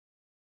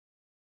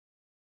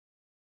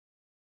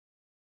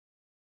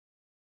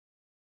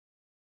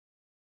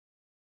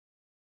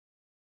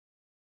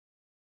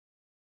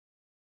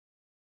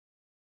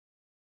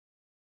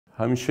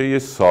همیشه یه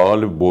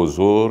سوال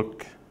بزرگ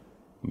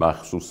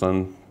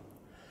مخصوصاً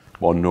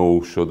با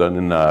نو شدن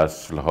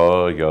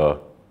نسل‌ها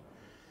یا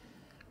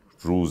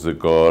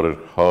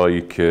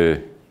روزگارهایی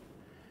که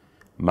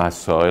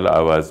مسائل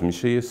عوض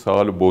میشه یه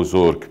سوال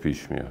بزرگ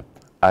پیش میاد.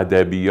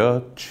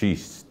 ادبیات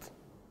چیست؟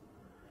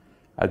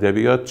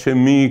 ادبیات چه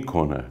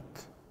میکند؟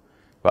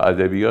 و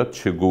ادبیات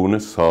چگونه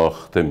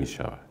ساخته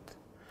میشود؟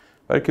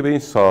 برای که به این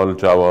سوال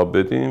جواب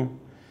بدیم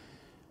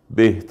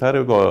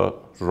بهتره با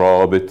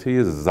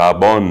رابطه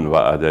زبان و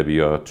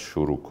ادبیات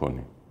شروع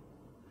کنیم.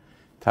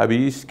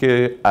 طبیعی است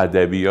که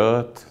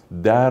ادبیات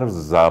در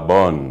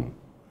زبان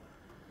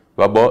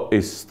و با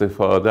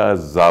استفاده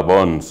از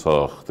زبان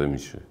ساخته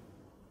میشه.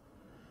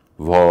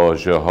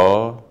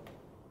 واژه‌ها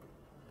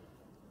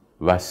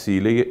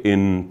وسیله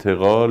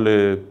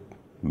انتقال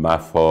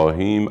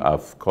مفاهیم،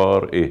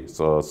 افکار،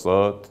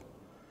 احساسات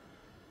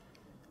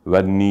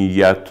و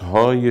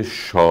نیت‌های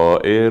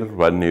شاعر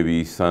و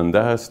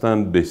نویسنده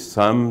هستند به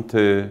سمت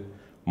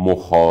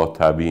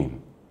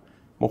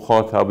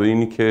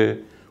مخاطبینی که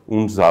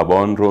اون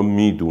زبان رو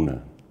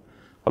میدونن.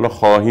 حالا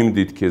خواهیم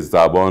دید که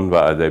زبان و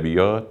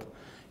ادبیات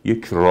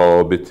یک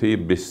رابطه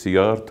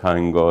بسیار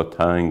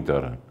تنگاتنگ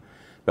دارن.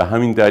 به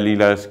همین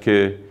دلیل است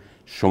که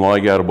شما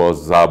اگر با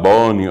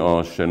زبانی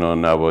آشنا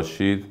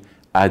نباشید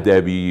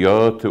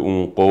ادبیات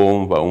اون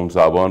قوم و اون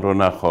زبان رو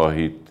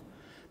نخواهید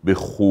به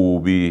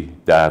خوبی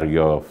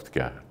دریافت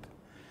کرد.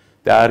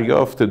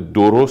 دریافت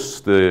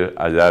درست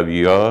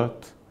ادبیات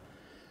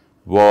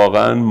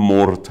واقعا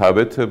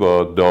مرتبط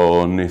با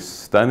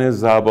دانستن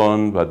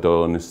زبان و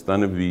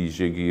دانستن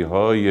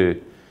ویژگی‌های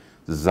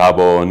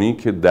زبانی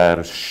که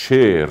در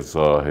شعر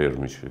ظاهر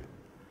میشه.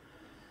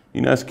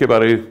 این است که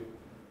برای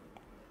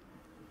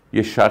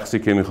یه شخصی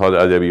که میخواد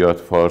ادبیات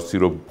فارسی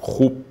رو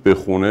خوب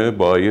بخونه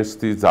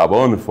بایستی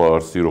زبان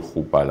فارسی رو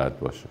خوب بلد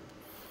باشه.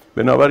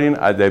 بنابراین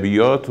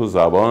ادبیات و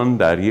زبان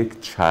در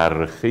یک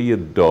چرخه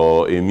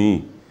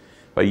دائمی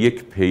و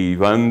یک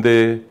پیوند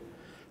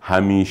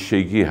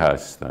همیشگی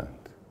هستند.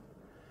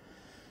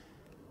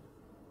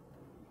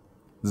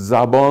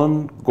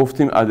 زبان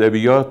گفتیم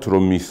ادبیات رو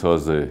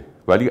میسازه،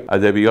 ولی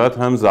ادبیات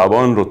هم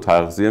زبان رو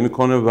تغذیه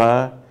میکنه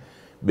و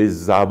به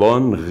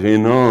زبان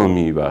غنا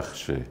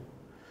میبخشه،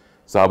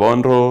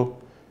 زبان رو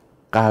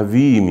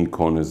قوی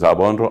میکنه،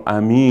 زبان رو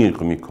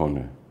عمیق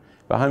میکنه.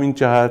 و همین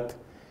جهت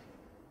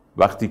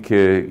وقتی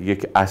که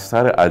یک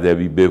اثر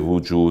ادبی به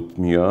وجود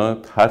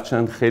میاد،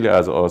 هرچند خیلی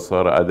از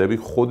آثار ادبی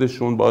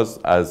خودشون باز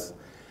از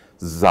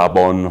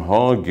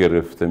زبانها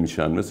گرفته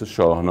میشن، مثل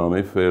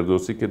شاهنامه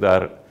فردوسی که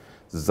در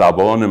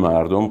زبان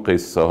مردم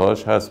قصه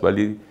هاش هست،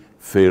 ولی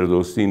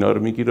فردوسی اینا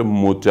رو میگیره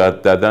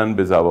مجدداً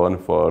به زبان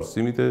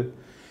فارسی میده.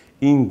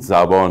 این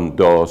زبان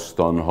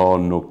داستانها،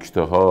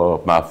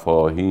 نکته‌ها،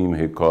 مفاهیم،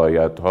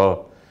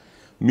 حکایت‌ها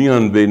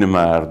میان بین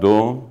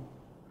مردم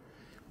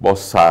با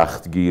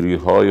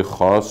سختگیری‌های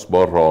خاص،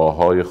 با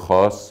راه‌های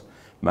خاص.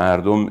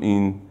 مردم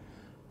این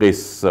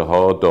قصه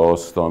ها،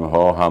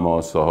 داستان‌ها،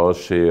 حماسه‌ها،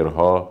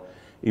 شعرها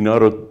اینا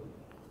رو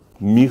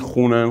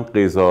میخونن،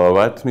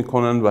 قضاوت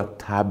میکنن و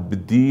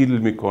تبدیل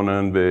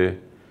میکنن به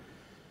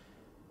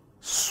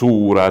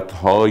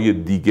صورتهای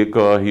دیگه.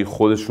 گاهی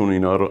خودشون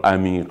اینا رو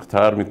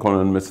عمیق‌تر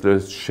میکنن، مثل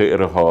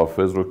شعر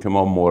حافظ رو که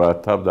ما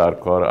مرتب در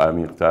کار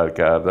عمیق‌تر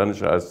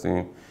کردنش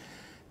هستیم،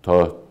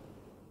 تا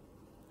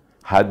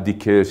حدی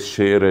که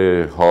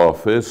شعر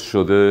حافظ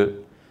شده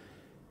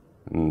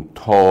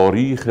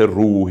تاریخ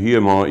روحی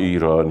ما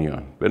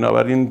ایرانیان.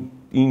 بنابراین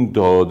این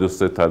داد و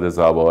ستد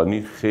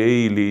زبانی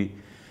خیلی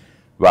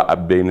و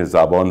بین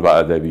زبان و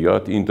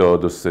ادبیات، این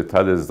داد و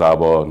ستد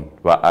زبان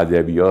و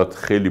ادبیات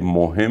خیلی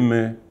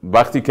مهمه.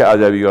 وقتی که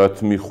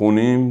ادبیات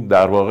میخونیم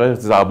در واقع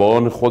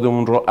زبان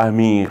خودمون رو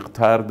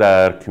عمیق‌تر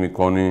درک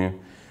میکنیم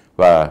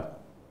و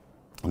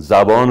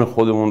زبان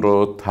خودمون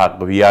رو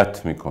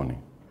تقویت میکنیم.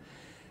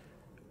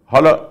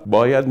 حالا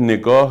باید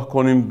نگاه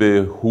کنیم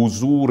به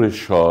حضور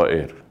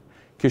شاعر،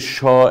 که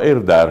شاعر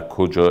در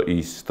کجا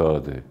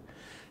ایستاده.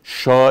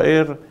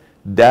 شاعر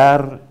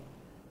در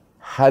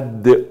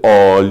حد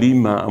عالی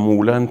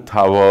معمولاً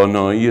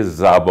توانایی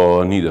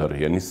زبانی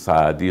داره، یعنی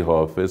سعدی،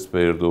 حافظ،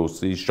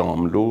 فردوسی،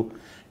 شاملو،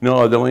 اینا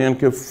آدمایی هستند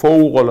که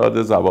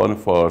فوق‌العاده زبان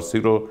فارسی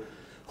رو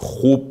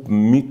خوب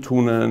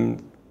میتونن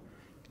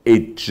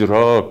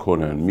اجرا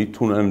کنن،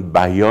 میتونن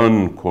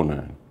بیان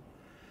کنن.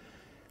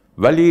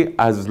 ولی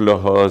از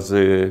لحاظ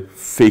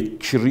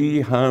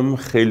فکری هم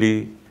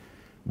خیلی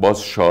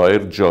باز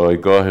شاعر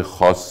جایگاه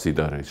خاصی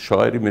داره.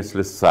 شاعری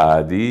مثل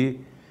سعدی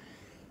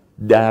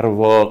در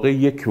واقع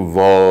یک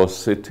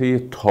واسطه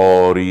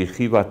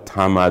تاریخی و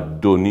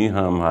تمدنی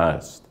هم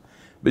هست.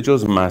 به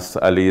جز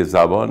مسئله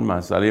زبان،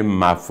 مسئله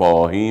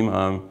مفاهیم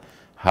هم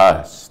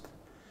هست.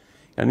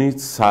 یعنی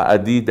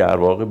سعدی در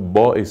واقع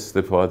با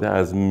استفاده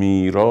از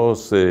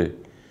میراث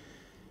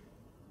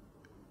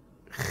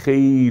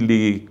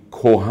خیلی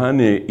کهن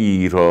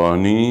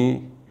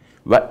ایرانی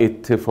و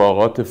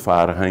اتفاقات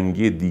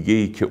فرهنگی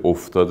دیگه‌ای که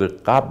افتاده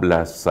قبل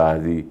از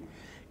سعدی،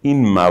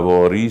 این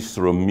مواریث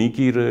رو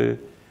میگیره،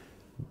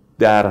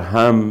 در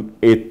هم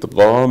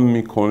ادغام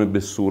میکنه به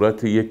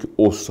صورت یک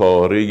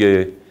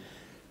عصاره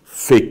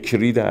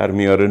فکری در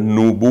میاره،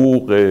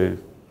 نبوغ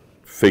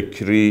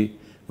فکری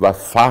و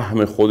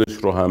فهم خودش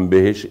رو هم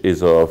بهش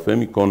اضافه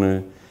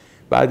میکنه.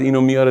 بعد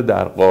اینو میاره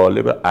در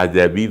قالب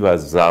ادبی و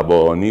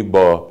زبانی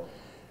با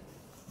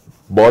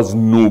باز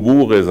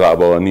نبوغ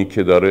زبانی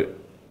که داره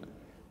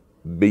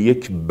به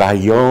یک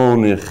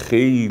بیان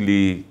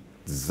خیلی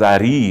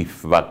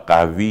ظریف و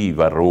قوی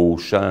و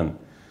روشن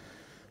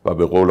و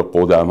به قول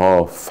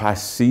قدما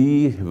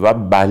فصیح و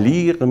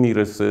بلیغ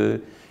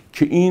میرسه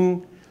که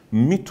این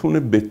میتونه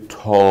به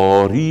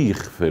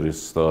تاریخ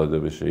فرستاده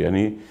بشه.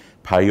 یعنی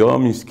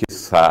پیامی است که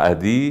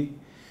سعدی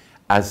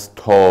از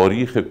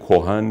تاریخ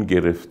کهن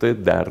گرفته،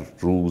 در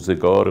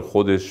روزگار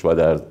خودش و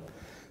در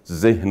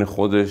ذهن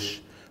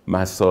خودش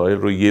مسائل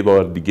رو یه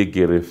بار دیگه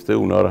گرفته،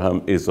 اونا رو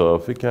هم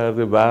اضافه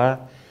کرده و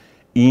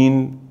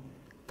این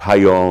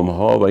پیام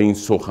ها و این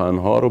سخن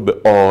ها رو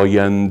به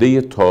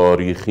آینده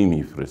تاریخی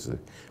میفرسته.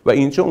 و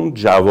اینجا اون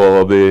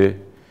جواب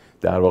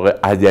در واقع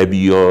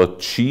ادبیات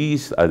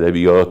چیست،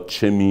 ادبیات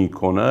چه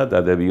میکند،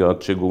 ادبیات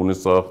چگونه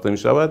ساخته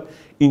میشود،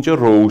 اینجا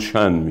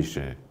روشن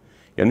میشه.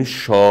 یعنی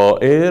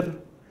شاعر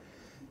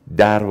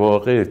در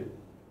واقع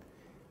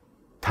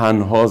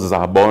تنها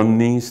زبان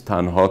نیست،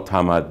 تنها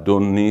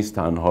تمدن نیست،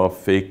 تنها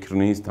فکر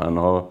نیست،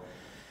 تنها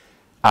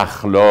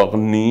اخلاق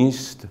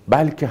نیست،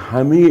 بلکه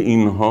همه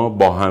اینها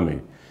با همه.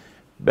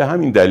 به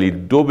همین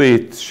دلیل 2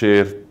 بیت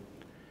شعر،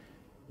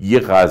 یه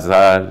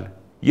غزل،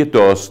 یه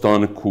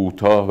داستان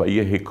کوتاه و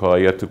یه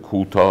حکایت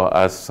کوتاه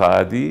از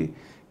سعدی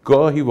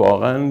گاهی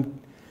واقعا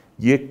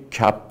یک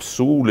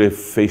کپسول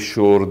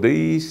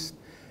فشرده است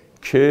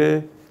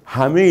که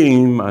همه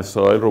این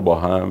مسائل رو با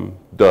هم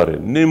داره.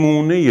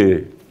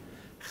 نمونه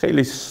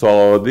خیلی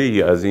ساده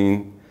ای از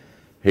این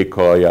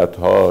حکایت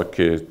ها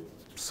که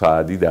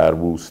سعدی در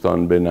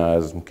بوستان به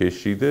نظم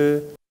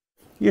کشیده،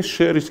 یه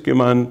شعری است که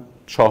من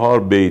 4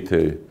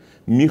 بیت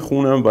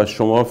میخونم و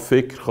شما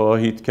فکر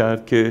خواهید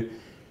کرد که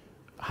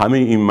همه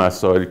این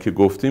مسائل که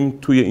گفتیم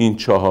توی این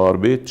 4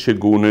 بیت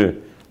چگونه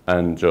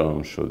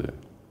انجام شده.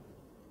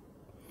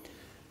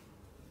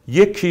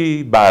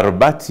 یکی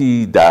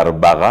بربطی در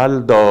بغل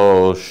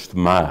داشت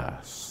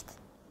مست،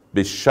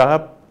 به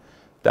شب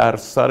در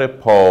سر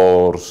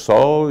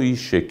پارسایی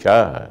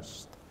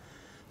شکست.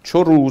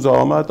 چو روز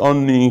آمد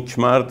آن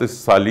نیکمرد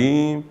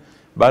سلیم،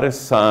 بر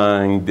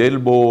سنگ دل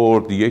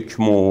برد یک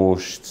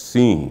مشت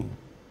سیم.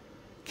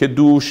 که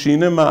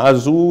دوشینه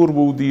معذور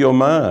بودی و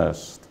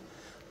مست،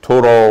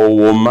 تو را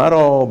و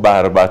مرا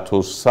بربط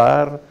و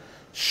سر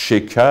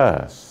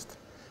شکست.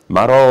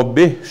 مرا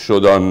به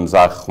شد آن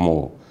زخم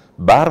و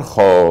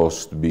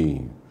برخاست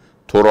بیم،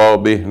 تو را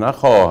به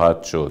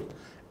نخواهد شد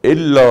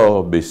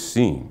الا به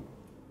سیم.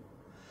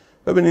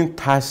 ببینید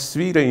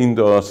تصویر این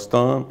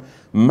داستان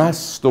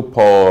مست و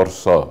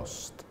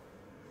پارساست.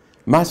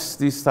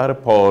 مستی سر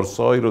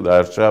پارسایی رو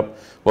در شب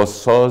با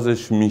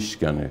سازش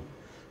میشکنه.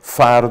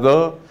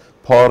 فردا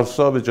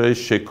پارسا به جای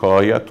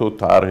شکایت و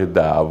طرح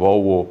دعوا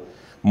و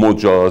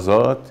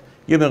مجازات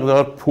یه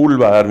مقدار پول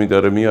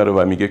برمیداره میاره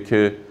و میگه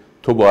که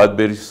تو باید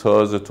بری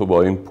ساز تو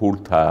با این پول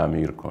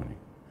تعمیر کنی.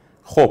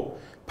 خب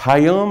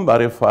پیام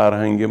برای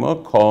فرهنگ ما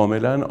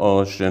کاملا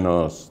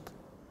آشناست.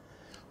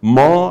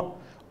 ما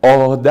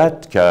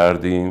عادت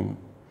کردیم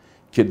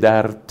که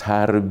در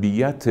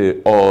تربیت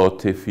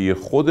عاطفی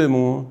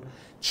خودمون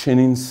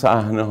چنین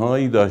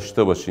صحنه‌هایی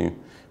داشته باشیم.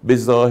 به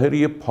ظاهر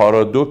یه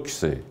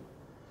پارادوکسه،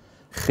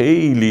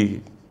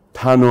 خیلی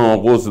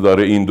تناقض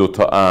داره این 2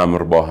 تا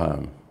امر با هم،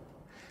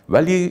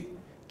 ولی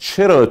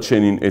چرا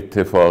چنین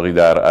اتفاقی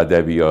در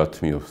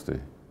ادبیات میفته؟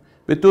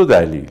 به 2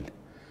 دلیل.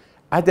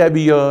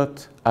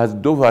 ادبیات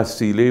از 2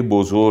 وسیله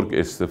بزرگ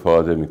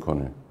استفاده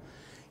میکنه.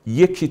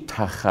 یکی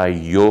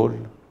تخیل،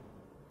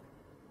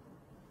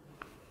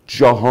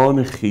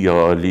 جهان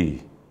خیالی،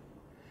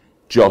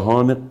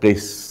 جهان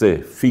قصه،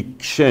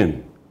 فیکشن.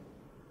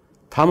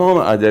 تمام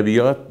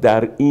ادبیات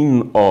در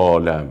این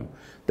عالم،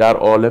 در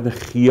عالم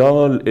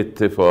خیال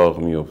اتفاق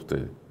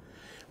میفته.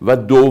 و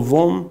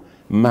دوم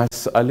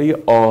مسئله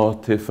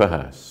عاطفه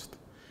هست،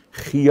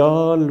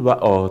 خیال و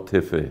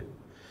عاطفه.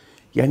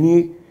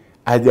 یعنی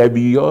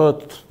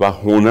ادبیات و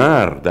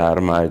هنر در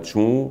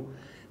مجموع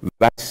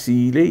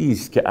وسیله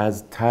است که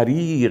از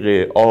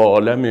طریق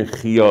عالم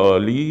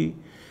خیالی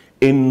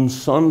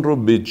انسان رو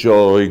به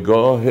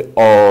جایگاه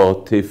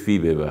عاطفی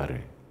ببره.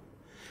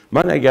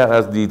 من اگر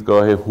از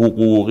دیدگاه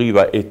حقوقی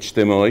و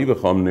اجتماعی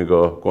بخوام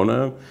نگاه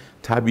کنم،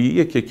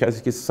 طبیعیه که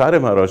کسی که سر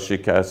مرا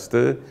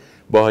شکسته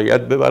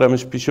باید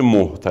ببرمش پیش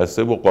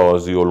محتسب و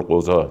قاضی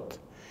القضات.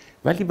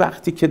 ولی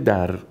وقتی که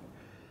در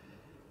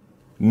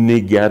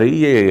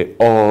نگره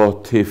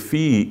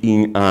عاطفی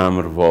این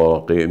امر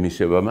واقع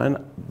میشه و من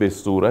به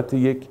صورت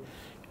یک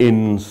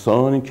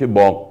انسانی که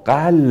با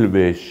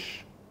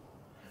قلبش،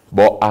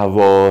 با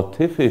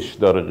عواطفش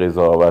داره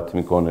قضاوت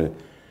میکنه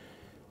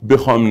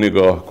بخوام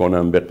نگاه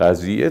کنم به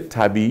قضیه،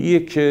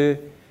 طبیعیه که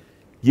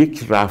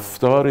یک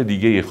رفتار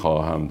دیگه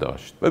خواهم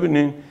داشت.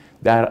 ببینین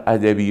در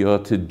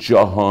ادبیات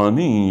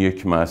جهانی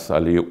یک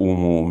مسئله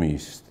عمومی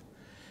است.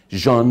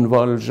 ژان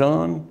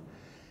والژان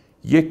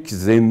یک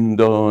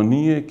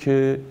زندانیه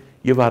که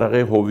یه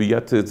ورقه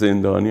هویت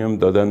زندانی هم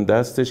دادن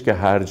دستش که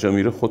هر جا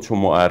میره خودشو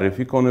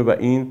معرفی کنه و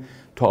این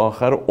تا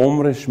آخر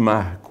عمرش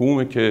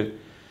محکومه که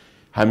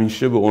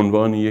همیشه به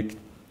عنوان یک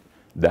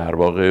در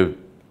واقع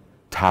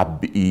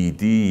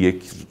تبعیدی،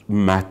 یک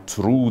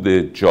مطرود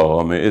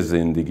جامعه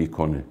زندگی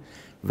کنه.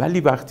 ولی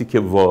وقتی که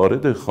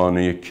وارد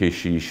خانه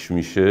کشیش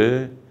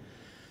میشه،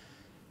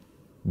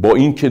 با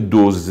این که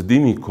دزدی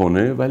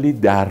میکنه ولی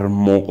در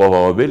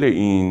مقابل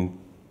این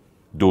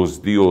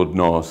دزدی و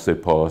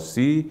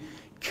ناسپاسی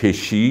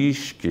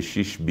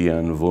کشیش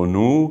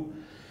بیانونو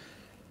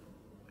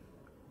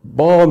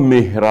با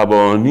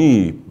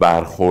مهربانی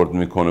برخورد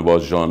میکنه با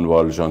ژان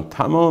والژان.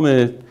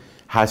 تمام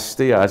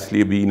هسته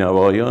اصلی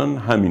بینوایان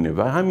همینه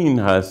و همین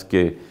هست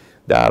که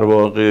در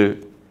واقع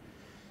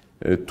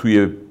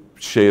توی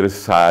شعر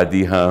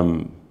سعدی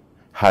هم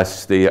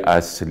هسته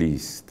اصلی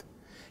است.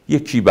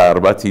 یکی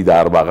بربطی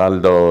در بغل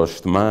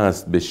داشت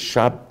مست، به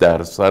شب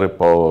در سر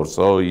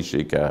پارسایی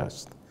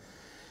شکست.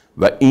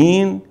 و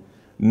این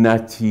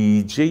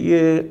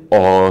نتیجه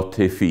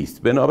عاطفی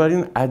است.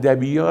 بنابراین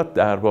ادبیات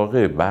در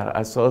واقع بر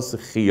اساس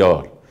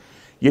خیال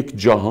یک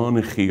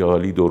جهان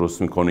خیالی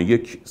درست میکنه،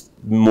 یک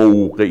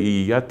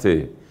موقعیت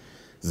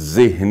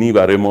ذهنی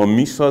برای ما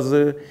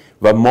میسازه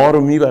و ما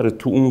رو میبره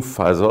تو اون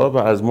فضا و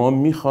از ما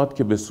میخواد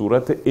که به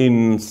صورت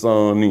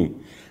انسانی،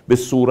 به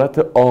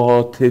صورت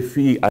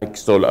عاطفی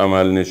عکس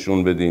العمل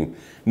نشون بدیم،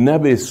 نه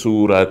به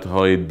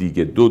صورتهای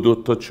دیگه. دو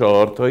تا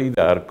چهارتایی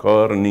در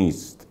کار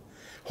نیست.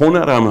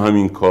 هنر هم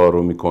همین کار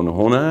رو میکنه.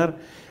 هنر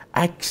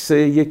عکس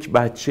یک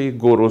بچه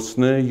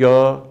گرسنه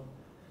یا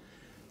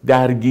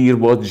درگیر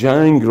با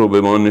جنگ رو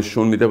به ما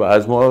نشون میده و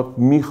از ما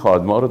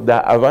میخواد، ما رو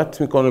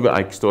دعوت میکنه به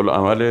عکس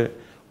العمل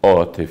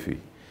عاطفی.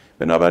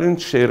 بنابراین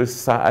شعر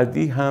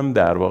سعدی هم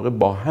در واقع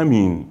با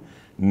همین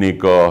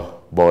نگاه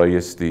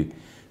بایستی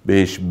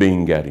بهش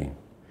بنگریم.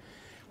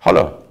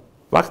 حالا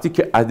وقتی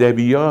که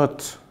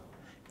ادبیات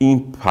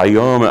این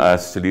پیام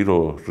اصلی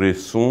رو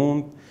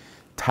رسوند،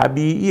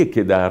 طبیعیه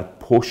که در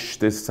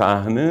پشت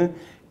صحنه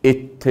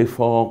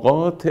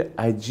اتفاقات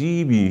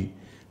عجیبی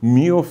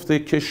میفته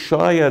که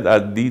شاید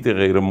از دید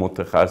غیر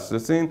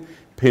متخصصین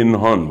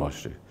پنهان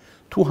باشه.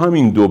 تو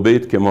همین دو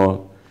بیت که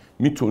ما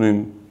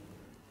میتونیم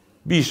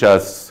بیش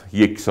از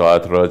 1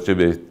 ساعت راجع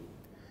به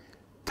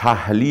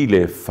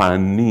تحلیل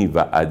فنی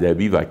و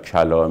ادبی و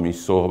کلامی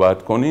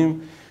صحبت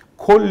کنیم،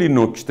 کلی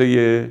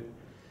نکته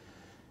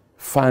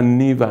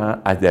فنی و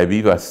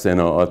ادبی و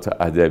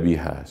صناعات ادبی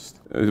هست.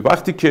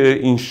 وقتی که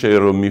این شعر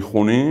رو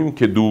میخونیم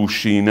که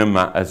دوشینه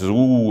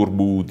معذور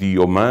بودی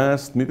و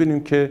مست،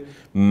 میبینیم که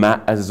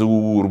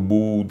معذور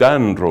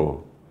بودن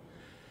رو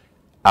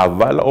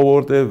اول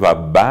آورده و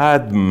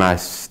بعد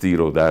مستی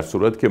رو، در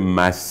صورت که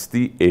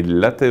مستی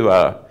علت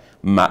و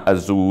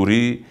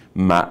معذوری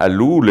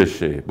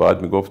معلولشه.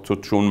 باید میگفت تو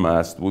چون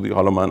مست بودی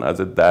حالا من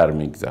ازت در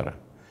میگذرم.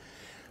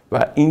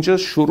 و اینجا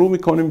شروع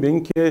میکنیم به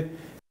این که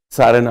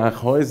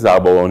سرنخهای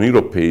زبانی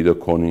رو پیدا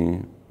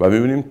کنیم و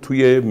میبینیم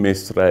توی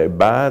مصرع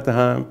بعد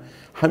هم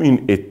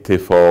همین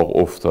اتفاق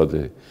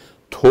افتاده.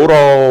 تو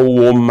را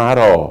و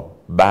مرا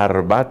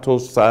بربط و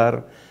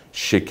سر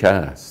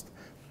شکست،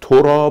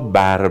 تو را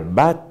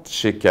بربط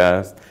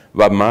شکست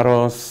و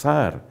مرا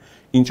سر.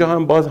 اینجا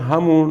هم باز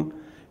همون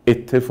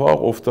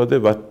اتفاق افتاده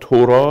و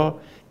تو را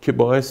که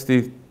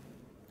بایستی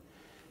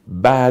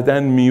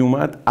بعدن می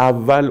اومد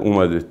اول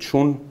اومده،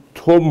 چون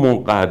تو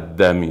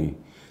مقدمی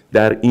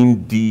در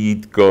این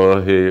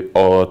دیدگاه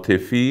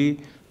عاطفی.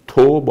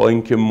 تو با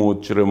اینکه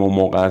مجرم و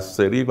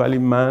مقصری، ولی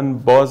من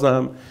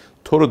بازم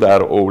تو رو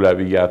در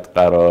اولویت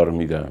قرار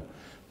میدم.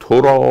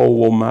 تو را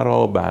و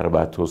مرا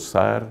بربط و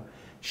سر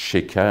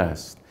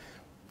شکست.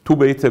 تو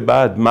بیت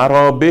بعد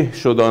مرا به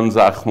شد آن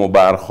زخم و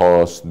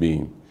برخاست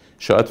بیم.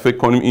 شاید فکر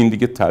کنیم این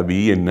دیگه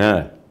طبیعیه،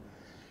 نه،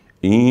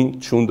 این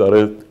چون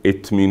داره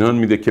اطمینان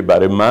میده که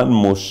برای من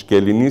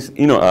مشکلی نیست،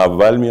 اینو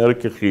اول میاره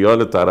که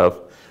خیال طرف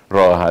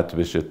راحت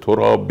بشه. تو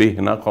را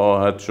به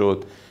نخواهد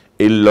شد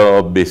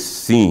الا به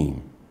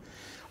سیم.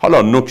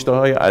 حالا نکته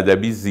های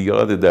ادبی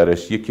زیاده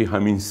درش. یکی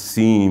همین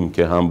سیم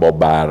که هم با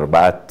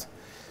بربط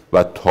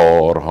و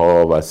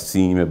تارها و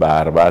سیم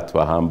بربط و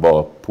هم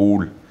با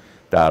پول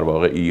در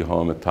واقع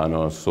ایهام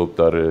تناسب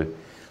داره.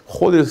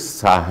 خود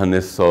صحنه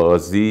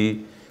سازی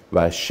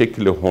و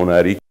شکل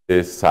هنری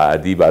که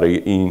سعدی برای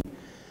این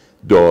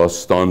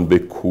داستان به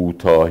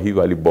کوتاهی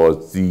ولی با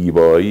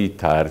زیبایی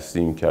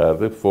ترسیم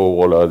کرده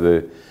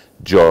فوق‌العاده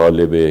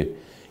جالبه.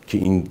 که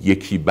این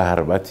یکی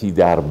بربطی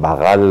در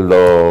بغل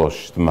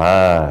داشت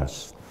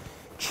مست.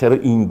 چرا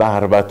این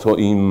بربط و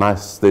این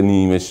مست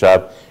نیمه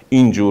شب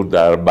اینجور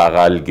در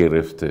بغل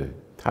گرفته؟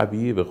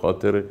 طبیعی به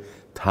خاطر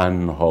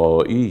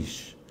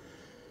تنهاییش،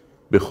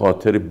 به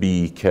خاطر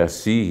بی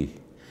کسی.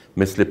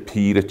 مثل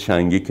پیر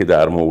چنگی که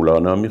در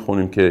مولانا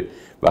میخونیم که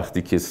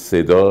وقتی که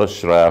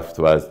صداش رفت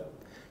و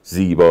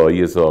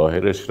زیبایی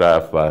ظاهرش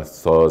رفت و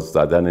ساز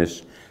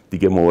زدنش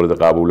دیگه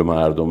مورد قبول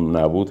مردم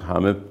نبود،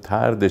 همه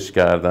طردش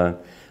کردن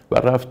و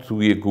رفت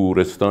توی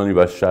گورستانی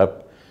و شب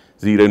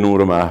زیر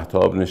نور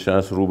مهتاب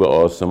نشست، رو به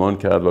آسمان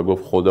کرد و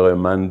گفت خدای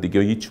من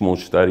دیگه هیچ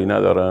مشتری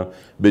ندارم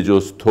به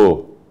جز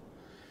تو.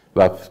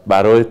 و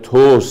برای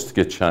توست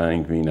که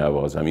چنگ می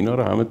نوازم. اینا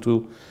رو همه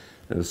تو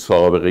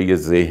سابقه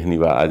ذهنی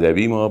و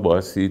ادبی ما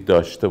بایستی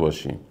داشته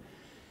باشیم.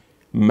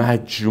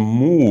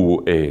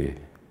 مجموع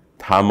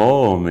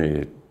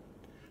تمام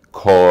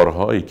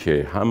کارهایی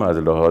که هم از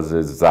لحاظ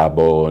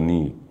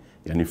زبانی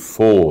یعنی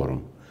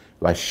فرم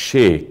و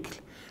شکل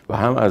و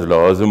هم از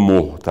لحاظ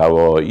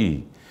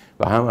محتوایی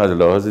و هم از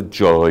لحاظ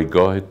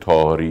جایگاه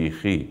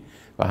تاریخی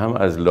و هم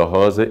از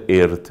لحاظ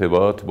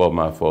ارتباط با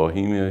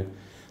مفاهیم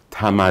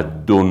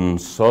تمدن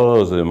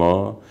ساز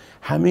ما،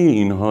 همه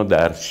اینها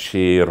در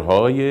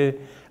شعرهای،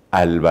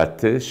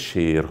 البته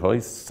شعرهای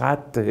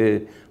سطح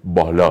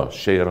بالا،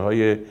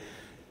 شعرهای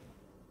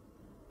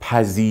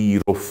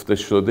پذیرفته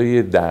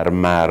شده در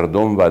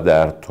مردم و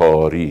در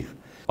تاریخ،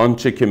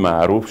 آنچه که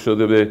معروف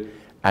شده به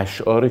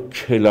اشعار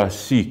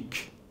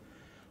کلاسیک.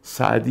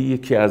 سعدی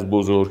یکی از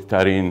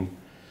بزرگترین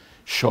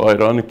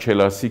شاعران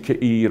کلاسیک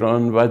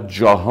ایران و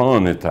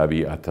جهان،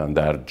 طبیعتا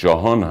در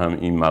جهان هم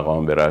این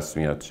مقام به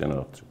رسمیت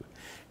شناخته شده.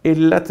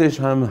 علتش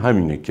هم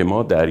همینه که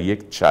ما در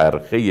یک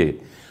چرخه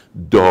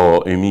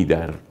دائمی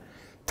در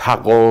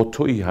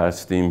تقاطعی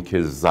هستیم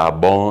که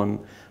زبان،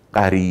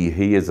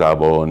 قریحه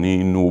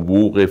زبانی،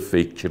 نبوغ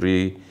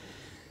فکری،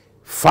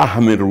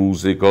 فهم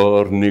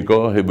روزگار،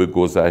 نگاه به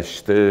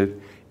گذشته،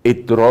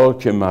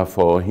 ادراک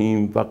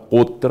مفاهیم و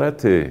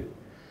قدرت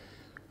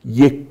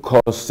یک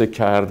کاسته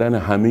کردن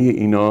همه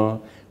اینا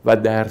و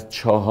در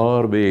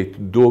 4 بیت،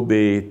 2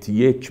 بیت،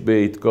 1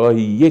 بیت،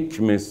 گاهی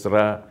 1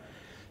 مصرع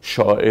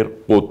شاعر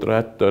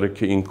قدرت داره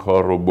که این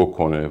کار رو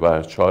بکنه.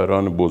 و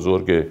شاعران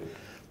بزرگ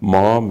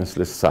ما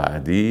مثل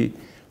سعدی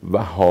و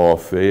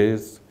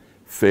حافظ،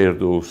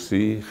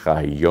 فردوسی،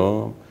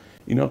 خیام،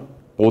 اینا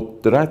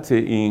قدرت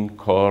این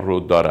کار رو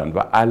دارن و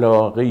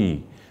علاقه‌ای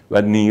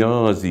و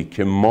نیازی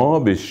که ما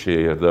به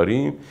شعر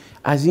داریم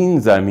از این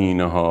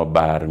زمینه ها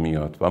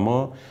برمیاد و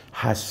ما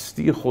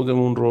هستی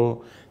خودمون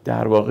رو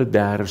در واقع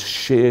در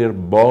شعر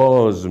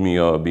باز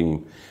میابیم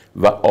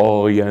و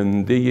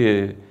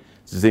آینده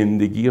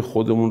زندگی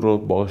خودمون رو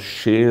با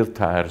شعر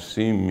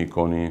ترسیم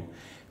میکنیم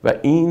و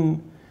این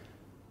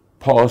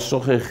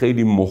پاسخ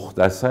خیلی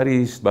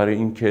مختصری است برای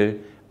اینکه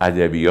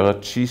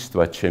ادبیات چیست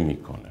و چه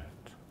میکنه.